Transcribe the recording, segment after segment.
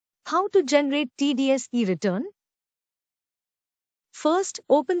How to generate TDS e-return? First,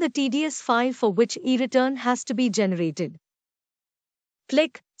 open the TDS file for which e-return has to be generated.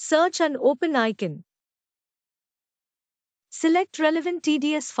 Click Search and Open icon. Select relevant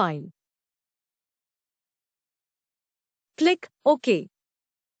TDS file. Click OK.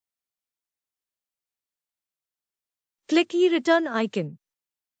 Click e-return icon.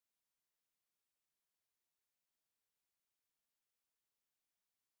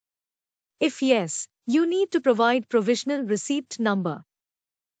 If yes, you need to provide provisional receipt number.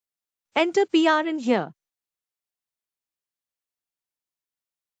 Enter PRN here.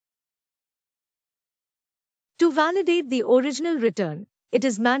 To validate the original return, it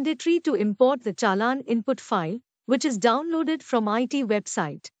is mandatory to import the challan input file, which is downloaded from IT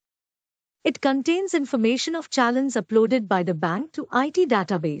website. It contains information of challans uploaded by the bank to IT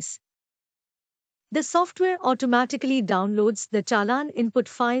database. The software automatically downloads the challan input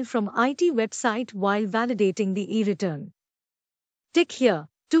file from IT website while validating the e-return. Tick here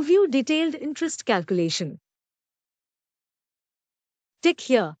to view detailed interest calculation. Tick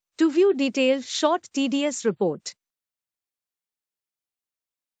here to view detailed short TDS report.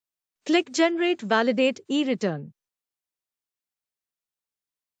 Click Generate Validate e-return.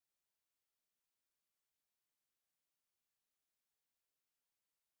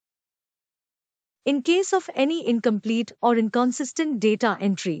 In case of any incomplete or inconsistent data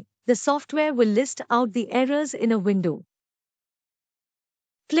entry, the software will list out the errors in a window.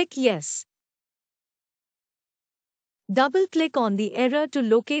 Click Yes. Double-click on the error to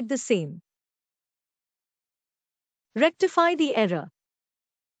locate the same. Rectify the error.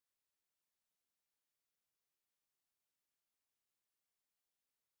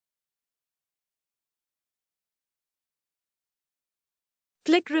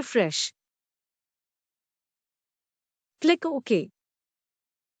 Click Refresh. Click OK.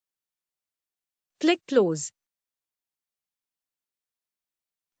 Click Close.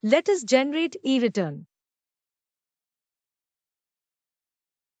 Let us generate e-return.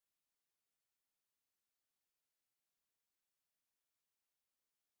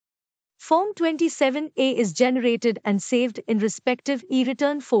 Form 27A is generated and saved in respective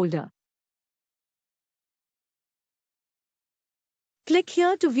e-return folder. Click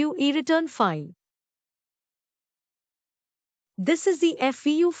here to view e-return file. This is the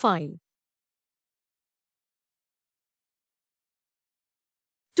FVU file.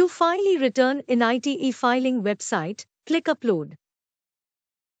 To file e-return in IT e-filing website, click Upload.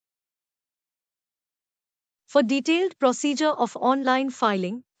 For detailed procedure of online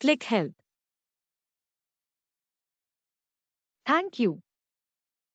filing, click Help. Thank you.